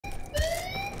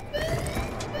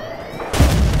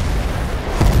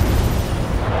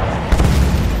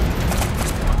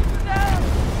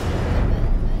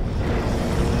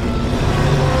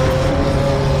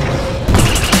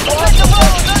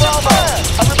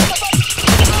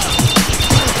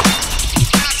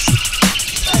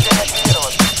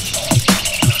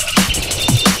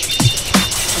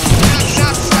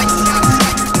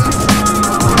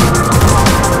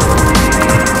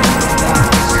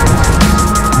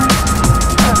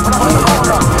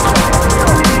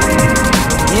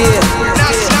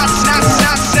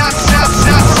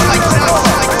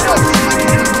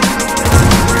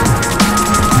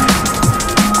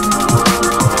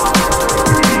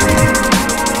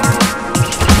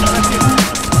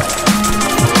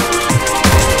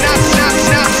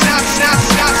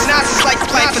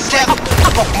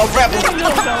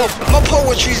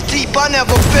poetry's deep, I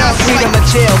never felt freedom of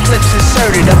jail, clips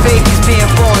inserted. A baby's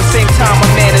being born, same time a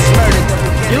man is murdered.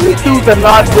 These suits are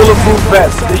not bulletproof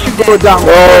vests. They should go down.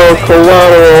 Oh,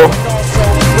 collateral.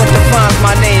 What defines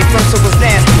my name? First it was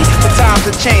nasty, but times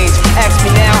have changed. Ask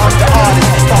me now, I'm the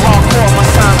artist. For hardcore, my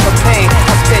signs for pain.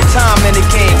 I spent time in the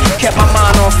game, kept my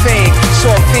mind on fame.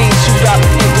 Saw fiends shoot up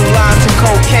and do lines of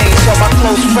cocaine. Saw my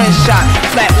close friend shot,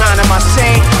 flatlining my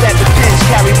sane. That the pins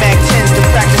carry Mac 10s to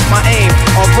practice my aim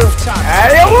on rooftops.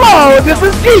 Hey, hello, this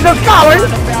is Jesus calling.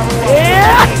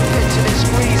 Yeah.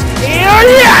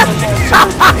 Yeah.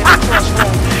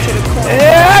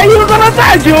 Yeah, you gonna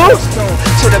die, Jules.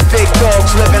 To the big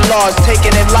dogs, living laws,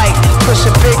 taking it light.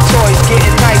 Pushing big toys,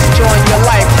 getting nice, enjoying your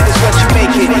life. Is what you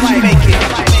make it, what you make it.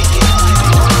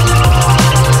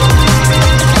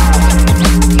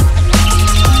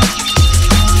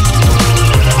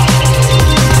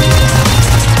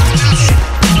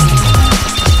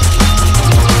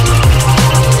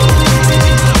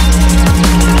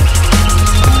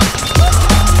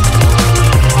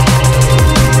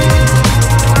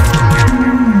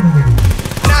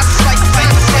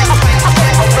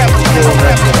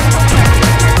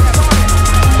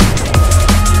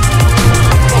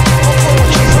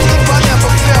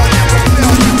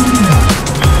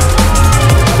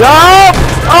 Stop!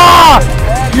 Ah!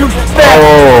 You step!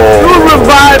 Oh. You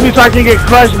revive me so I can get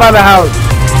crushed by the house.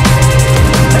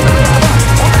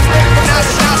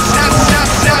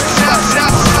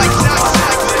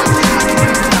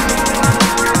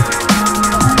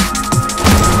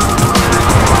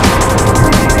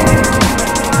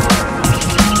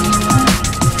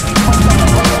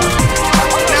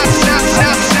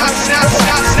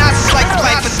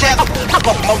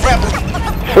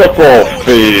 Triple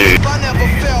feed.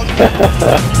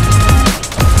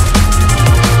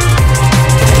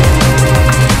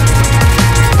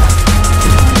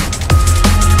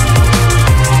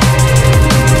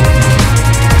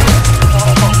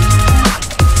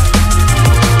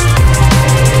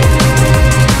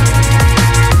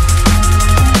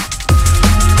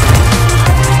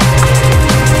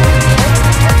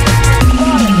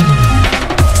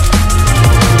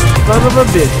 Son of a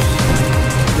bitch.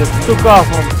 Just took off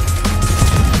on me.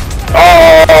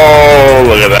 Oh,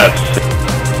 look at that.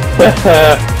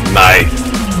 Nice.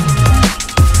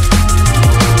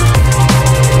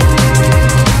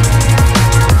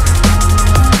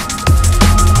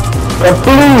 A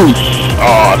boosh.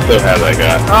 Oh, I still have that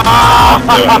guy.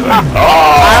 I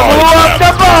blew up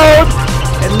the boat!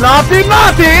 And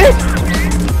naughty!